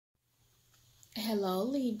Hello,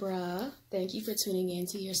 Libra. Thank you for tuning in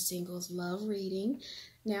to your singles love reading.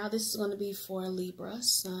 Now, this is going to be for Libra,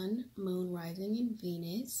 Sun, Moon, Rising, and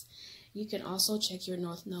Venus. You can also check your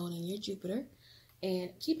North Node and your Jupiter.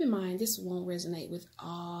 And keep in mind, this won't resonate with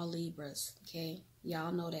all Libras, okay?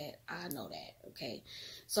 Y'all know that. I know that, okay?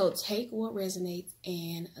 So take what resonates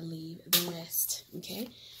and leave the rest, okay?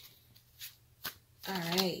 All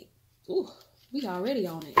right. Ooh, we already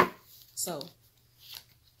on it. So,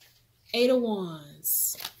 8 of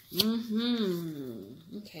Wands.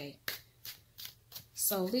 Okay.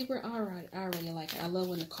 So, Libra, all right. I already like it. I love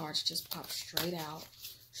when the cards just pop straight out,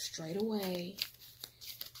 straight away.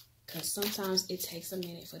 Because sometimes it takes a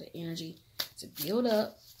minute for the energy to build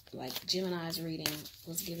up. Like Gemini's reading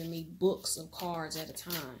was giving me books of cards at a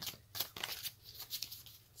time.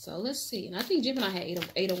 So, let's see. And I think Gemini had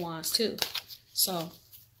 8 of Wands too. So,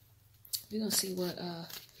 we're going to see what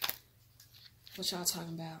y'all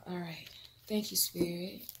talking about. All right. Thank you,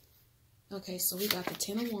 Spirit. Okay, so we got the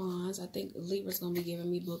 10 of Wands. I think Libra's going to be giving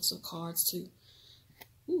me books of cards, too.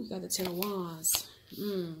 Ooh, we got the 10 of Wands.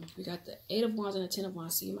 We got the 8 of Wands and the 10 of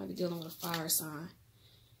Wands. So you might be dealing with a fire sign.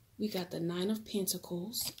 We got the 9 of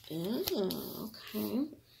Pentacles. Okay.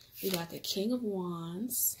 We got the King of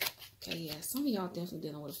Wands. Okay, yeah. Some of y'all definitely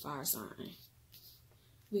dealing with a fire sign.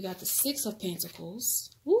 We got the 6 of Pentacles.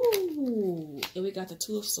 Ooh. And we got the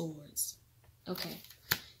 2 of Swords. Okay.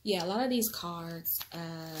 Yeah, a lot of these cards,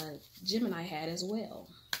 Gemini had as well.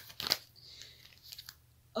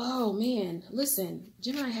 Oh, man. Listen,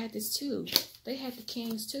 Gemini had this too. They had the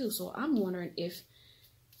Kings too. So I'm wondering if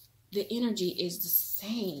the energy is the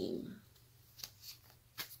same.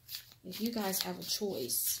 If you guys have a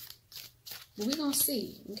choice. But we're going to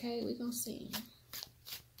see. Okay, we're going to see.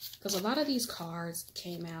 Because a lot of these cards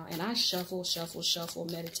came out. And I shuffle,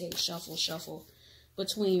 meditate, shuffle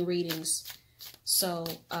between readings. So,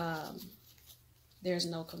 there's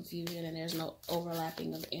no confusion and there's no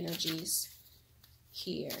overlapping of energies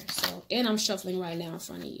here. So, and I'm shuffling right now in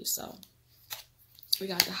front of you. So, we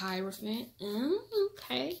got the Hierophant.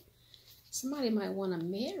 Okay. Somebody might want to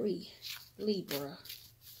marry Libra.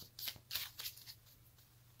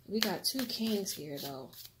 We got 2 Kings here,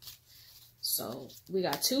 though. So, we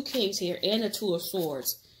got 2 Kings here and the 2 of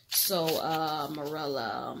Swords. So,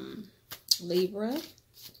 Marilla, Libra.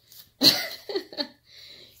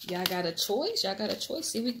 Y'all got a choice. Y'all got a choice.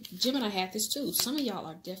 See, Gemini had this too. Some of y'all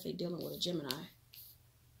are definitely dealing with a Gemini.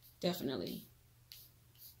 Definitely.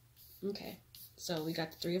 Okay. So we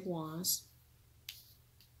got the 3 of Wands.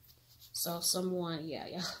 So someone, yeah,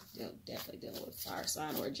 definitely dealing with a fire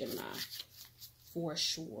sign or a Gemini. For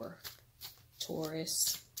sure.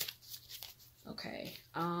 Taurus. Okay.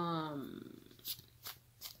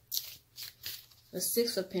 The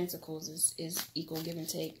 6 of Pentacles is equal give and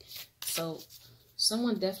take. So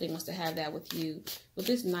someone definitely wants to have that with you. With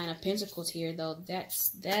this 9 of Pentacles here, though, that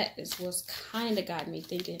is what's kind of got me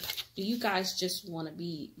thinking, do you guys just want to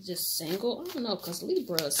be just single? I don't know, because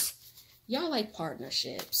Libras, y'all like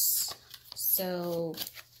partnerships. So,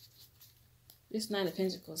 this 9 of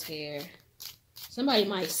Pentacles here, somebody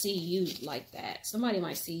might see you like that. Somebody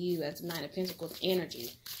might see you as 9 of Pentacles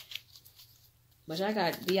energy. But y'all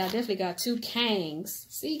definitely got 2 Kangs.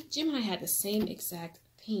 See, Gemini had the same exact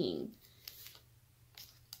thing.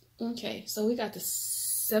 Okay, so we got the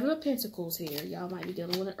 7 of Pentacles here. Y'all might be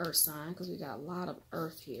dealing with an earth sign because we got a lot of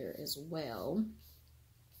earth here as well.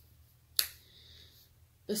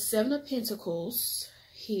 The 7 of Pentacles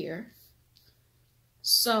here.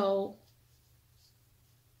 So,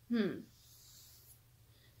 I'm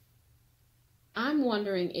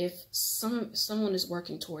wondering if someone is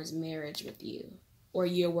working towards marriage with you, or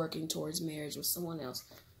you're working towards marriage with someone else.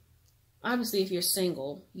 Obviously, if you're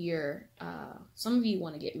single, some of you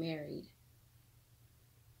want to get married.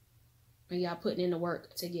 Or y'all putting in the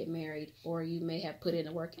work to get married. Or you may have put in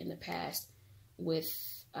the work in the past with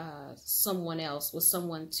someone else, with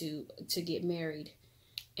someone to get married.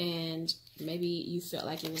 And maybe you felt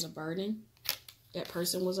like it was a burden. That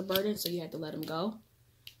person was a burden, so you had to let them go.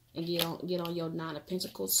 And get on your 9 of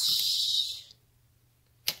Pentacles.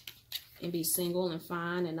 And be single and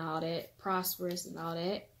fine and all that. Prosperous and all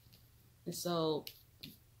that. And so,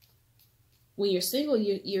 when you're single,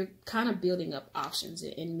 you're kind of building up options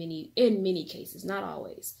in many cases, not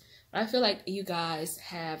always. But I feel like you guys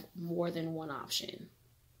have more than one option.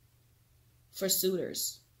 For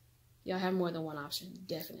suitors, y'all have more than one option,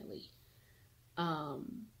 definitely.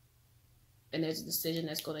 And there's a decision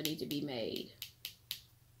that's going to need to be made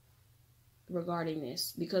regarding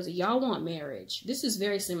this, because y'all want marriage. This is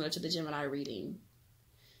very similar to the Gemini reading.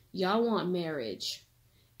 Y'all want marriage.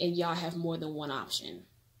 And y'all have more than one option.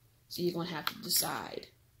 So you're going to have to decide.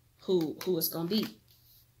 who it's gonna be.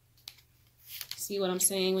 See what I'm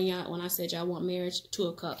saying when I said y'all want marriage? 2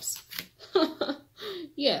 of Cups.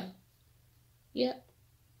 Yeah. Yep.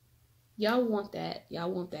 Y'all want that.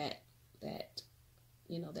 Y'all want that,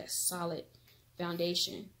 you know, that solid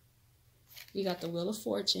foundation. You got the Wheel of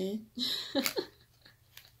Fortune.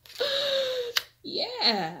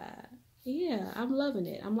 Yeah. Yeah, I'm loving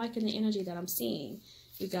it. I'm liking the energy that I'm seeing.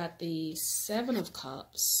 You got the 7 of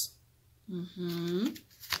Cups.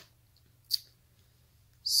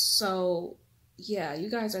 So, yeah, you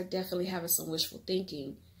guys are definitely having some wishful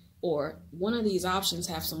thinking, or one of these options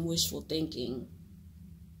have some wishful thinking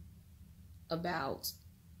about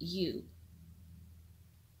you.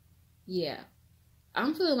 Yeah.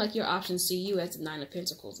 I'm feeling like your options see you as the 9 of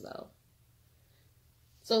Pentacles, though.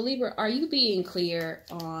 So, Libra, are you being clear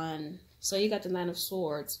on... So, you got the 9 of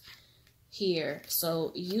Swords here.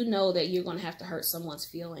 So, you know that you're going to have to hurt someone's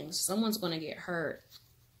feelings. Someone's going to get hurt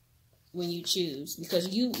when you choose, because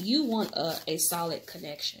you want a solid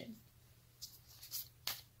connection.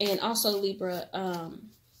 And also, Libra,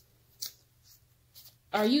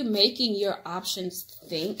 are you making your options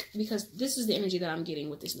think? Because this is the energy that I'm getting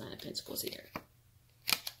with this 9 of Pentacles here.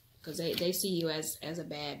 Because they see you as a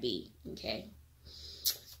bad bee, okay?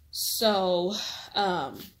 So,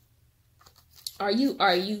 are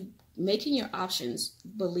you making your options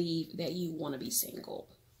believe that you want to be single,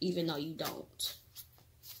 even though you don't?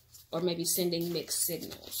 Or maybe sending mixed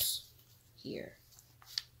signals here.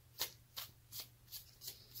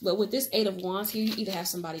 But with this 8 of Wands here, you either have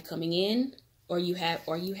somebody coming in, or you have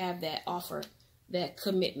that offer, that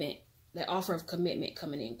commitment, that offer of commitment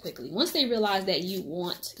coming in quickly. Once they realize that you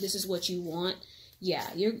want, this is what you want, yeah,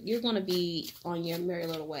 you're going to be on your merry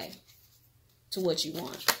little way to what you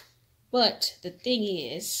want. But the thing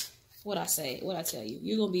is, what I tell you,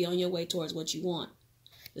 you're going to be on your way towards what you want.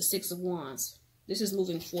 The 6 of Wands. This is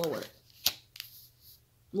moving forward.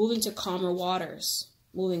 Moving to calmer waters.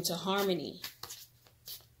 Moving to harmony.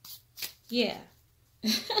 Yeah.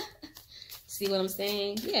 See what I'm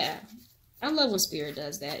saying? Yeah. I love when Spirit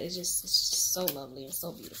does that. It's just so lovely and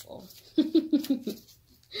so beautiful.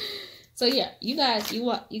 So yeah, you guys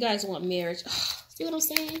want marriage. See what I'm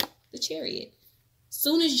saying? The Chariot.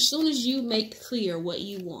 Soon as you make clear what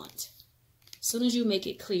you want. Soon as you make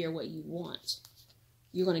it clear what you want,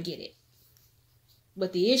 you're going to get it.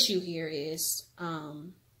 But the issue here is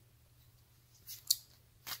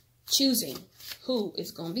choosing who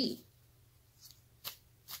it's going to be.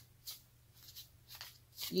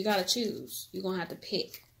 You got to choose. You're going to have to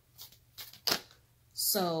pick.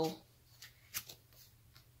 So,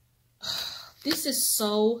 this is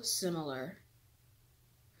so similar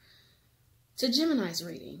to Gemini's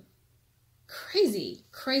reading. Crazy.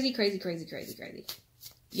 Crazy, crazy, crazy, crazy, crazy.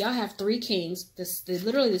 Y'all have 3 kings. They're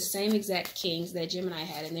literally the same exact kings that Gemini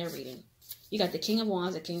had in their reading. You got the King of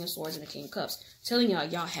Wands, the King of Swords, and the King of Cups. Telling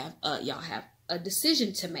y'all have a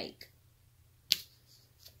decision to make.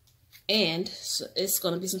 And so it's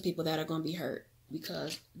going to be some people that are going to be hurt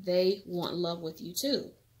because they want love with you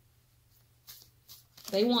too.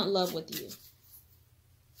 They want love with you.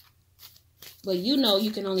 But you know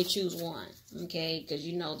you can only choose one, okay? Because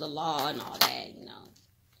you know the law and all that, you know.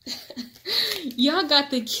 Y'all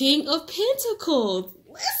got the King of Pentacles.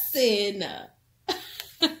 Listen.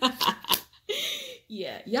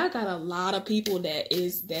 Yeah, y'all got a lot of people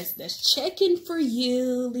that's checking for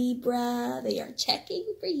you, Libra. They are checking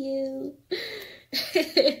for you.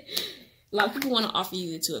 A lot of people want to offer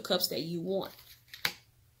you the 2 of Cups that you want.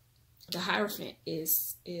 The Hierophant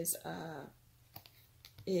is this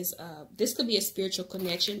could be a spiritual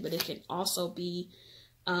connection, but it can also be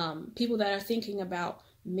people that are thinking about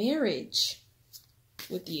marriage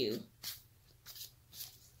with you.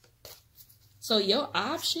 So your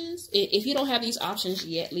options, if you don't have these options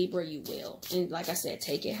yet, Libra, you will. And like I said,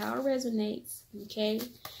 take it how it resonates, okay?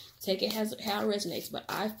 Take it how it resonates. But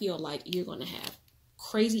I feel like you're going to have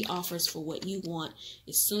crazy offers for what you want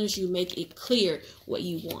as soon as you make it clear what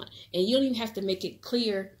you want. And you don't even have to make it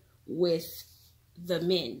clear with the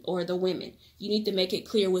men or the women. You need to make it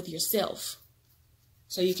clear with yourself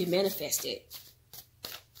so you can manifest it.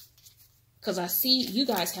 Because I see you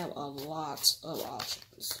guys have a lot of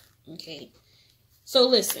options, okay? So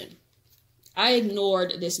listen, I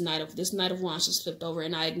ignored this Knight of Wands just flipped over,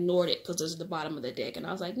 and I ignored it because it was at the bottom of the deck. And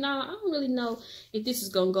I was like, nah, I don't really know if this is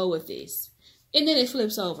going to go with this. And then it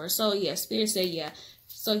flips over. So yeah, Spirit said yeah.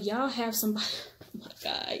 So y'all have somebody, oh my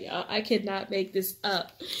God, y'all, I cannot make this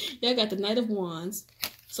up. Y'all got the Knight of Wands.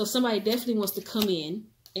 So somebody definitely wants to come in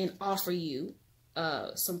and offer you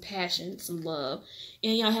some passion, some love.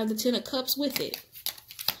 And y'all have the 10 of Cups with it.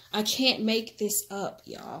 I can't make this up,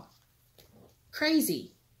 y'all.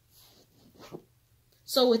 Crazy.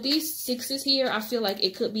 So with these sixes here, I feel like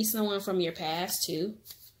it could be someone from your past too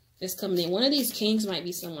that's coming in. One of these kings might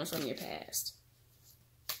be someone from your past.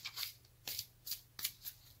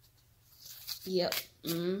 Yep.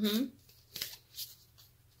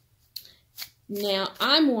 Now,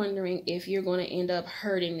 I'm wondering if you're going to end up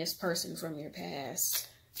hurting this person from your past,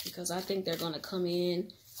 because I think they're going to come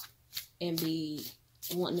in and be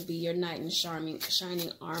wanting to be your knight in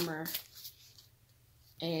shining armor.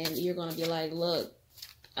 And you're going to be like, look,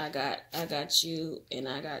 I got you, and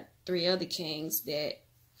I got 3 other kings that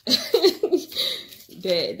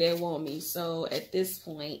that want me. So at this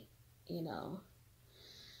point, you know,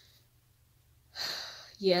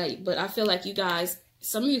 yeah, but I feel like you guys,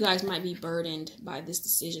 some of you guys might be burdened by this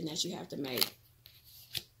decision that you have to make.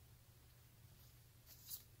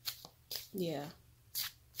 Yeah.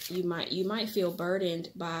 You might feel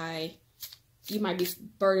burdened by, you might be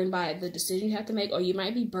burdened by the decision you have to make, or you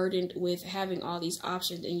might be burdened with having all these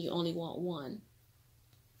options and you only want one.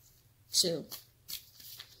 2.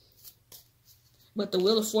 But the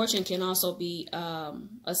Wheel of Fortune can also be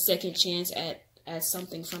a second chance at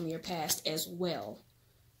something from your past as well.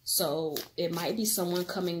 So it might be someone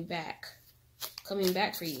coming back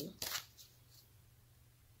for you.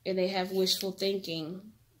 And they have wishful thinking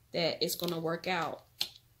that it's going to work out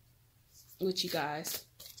with you guys.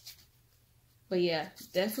 But yeah,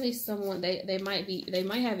 definitely someone, they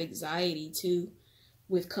might have anxiety too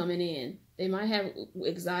with coming in. They might have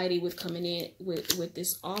anxiety with coming in with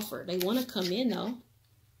this offer. They want to come in though.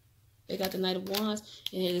 They got the Knight of Wands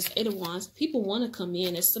and it's 8 of Wands. People want to come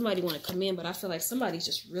in. There's somebody want to come in, but I feel like somebody's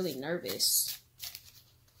just really nervous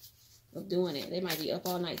of doing it. They might be up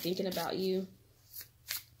all night thinking about you.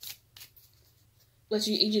 But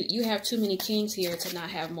you have too many kings here to not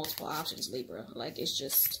have multiple options, Libra. Like, it's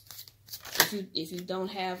just, if you don't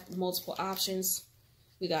have multiple options,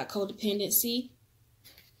 we got codependency.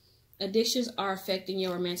 Addictions are affecting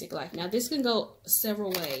your romantic life. Now, this can go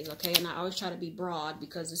several ways, okay? And I always try to be broad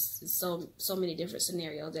because it's so many different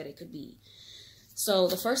scenarios that it could be. So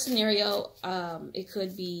the first scenario, it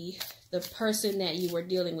could be the person that you were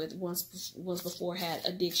dealing with once before had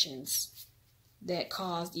addictions that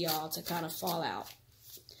caused y'all to kind of fall out.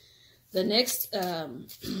 The next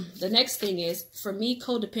thing is, for me,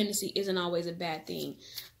 codependency isn't always a bad thing.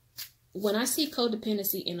 When I see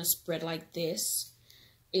codependency in a spread like this,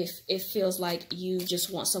 if it feels like you just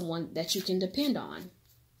want someone that you can depend on,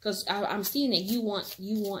 because I'm seeing that you want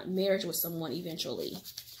marriage with someone eventually,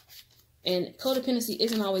 and codependency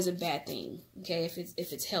isn't always a bad thing, okay, if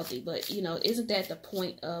it's healthy. But you know, isn't that the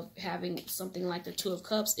point of having something like the 2 of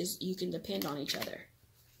Cups, is you can depend on each other?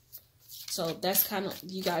 So that's kind of,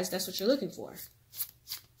 you guys, that's what you're looking for,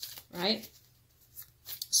 right?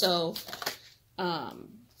 So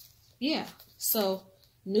yeah, so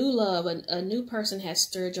new love, a new person has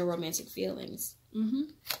stirred your romantic feelings. New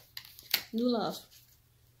love.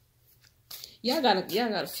 Y'all got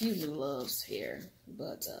a few new loves here,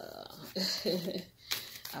 but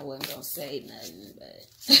I wasn't gonna say nothing,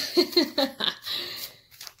 but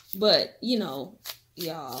but you know,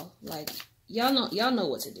 y'all, like, y'all know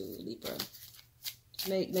what to do, Libra.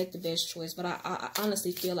 Make the best choice. But I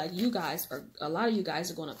honestly feel like you guys are, a lot of you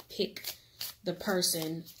guys are gonna pick the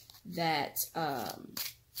person that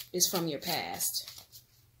is from your past,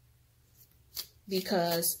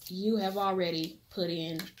 because you have already put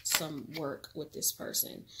in some work with this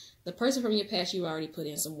person. The person from your past, you already put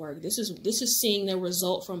in some work. This is seeing the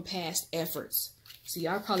result from past efforts. So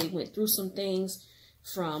y'all probably went through some things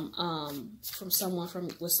from someone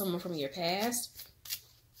from your past,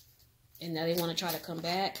 and now they want to try to come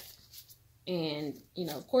back. And you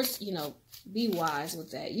know, of course, you know, be wise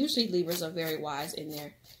with that. Usually Libras are very wise in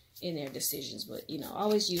their decisions, but you know,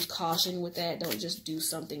 always use caution with that. Don't just do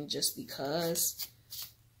something just because.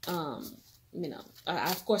 You know,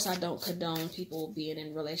 of course, I don't condone people being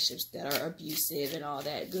in relationships that are abusive and all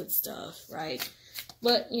that good stuff, right?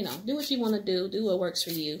 But you know, do what you want to do. Do what works for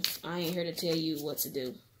you. I ain't here to tell you what to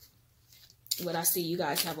do. But I see you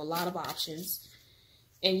guys have a lot of options,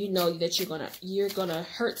 and you know that you're gonna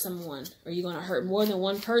hurt someone, or you're gonna hurt more than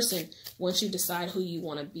one person once you decide who you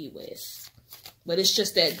want to be with. But it's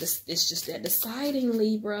just that deciding,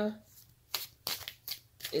 Libra.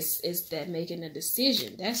 It's that making a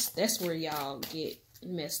decision. That's where y'all get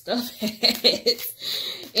messed up at.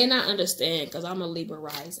 And I understand, because I'm a Libra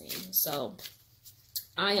rising, so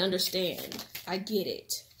I understand. I get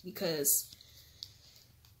it, because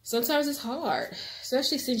sometimes it's hard,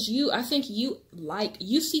 especially since I think you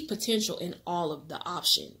see potential in all of the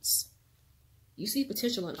options. You see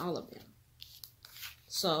potential in all of them.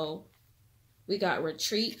 So We got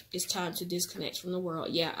retreat. It's time to disconnect from the world.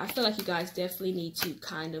 Yeah, I feel like you guys definitely need to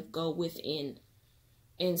kind of go within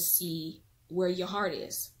and see where your heart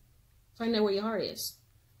is. Find out where your heart is.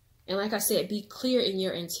 And like I said, be clear in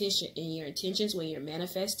your intentions when you're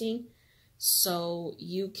manifesting, so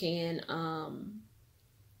you can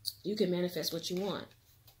manifest what you want.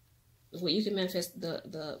 Well, you can manifest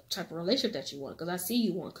the type of relationship that you want, because I see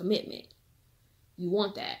you want commitment. You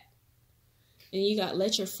want that. And you got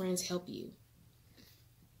let your friends help you.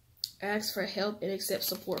 Ask for help and accept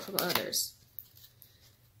support from others.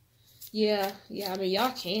 Yeah, I mean,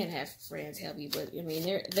 y'all can have friends help you, but I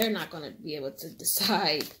mean, they're not going to be able to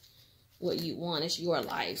decide what you want. It's your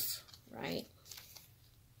life, right?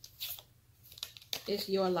 It's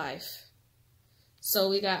your life. So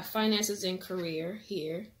we got finances and career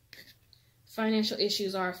here. Financial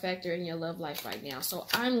issues are a factor in your love life right now. So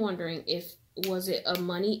I'm wondering, was it a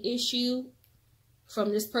money issue from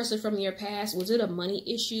this person from your past? Was it a money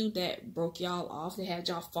issue that broke y'all off, that had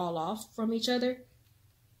y'all fall off from each other?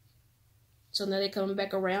 So now they're coming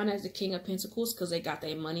back around as the King of Pentacles because they got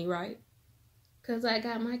their money right. Because I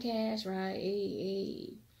got my cash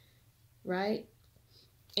right. Right?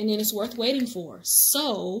 And then it's worth waiting for.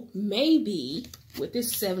 So maybe with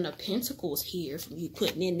this Seven of Pentacles here, from you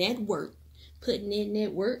putting in that work,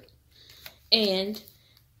 and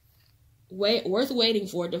worth waiting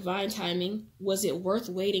for, divine timing, was it worth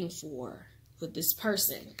waiting for with this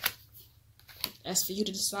person? That's for you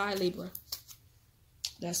to decide, Libra.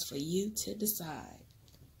 That's for you to decide.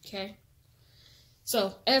 Okay?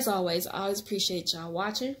 So, as always, I always appreciate y'all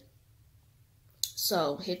watching.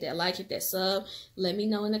 So, hit that like, hit that sub. Let me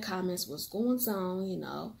know in the comments what's going on, you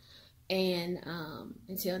know. And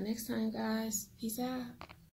until next time, guys, peace out.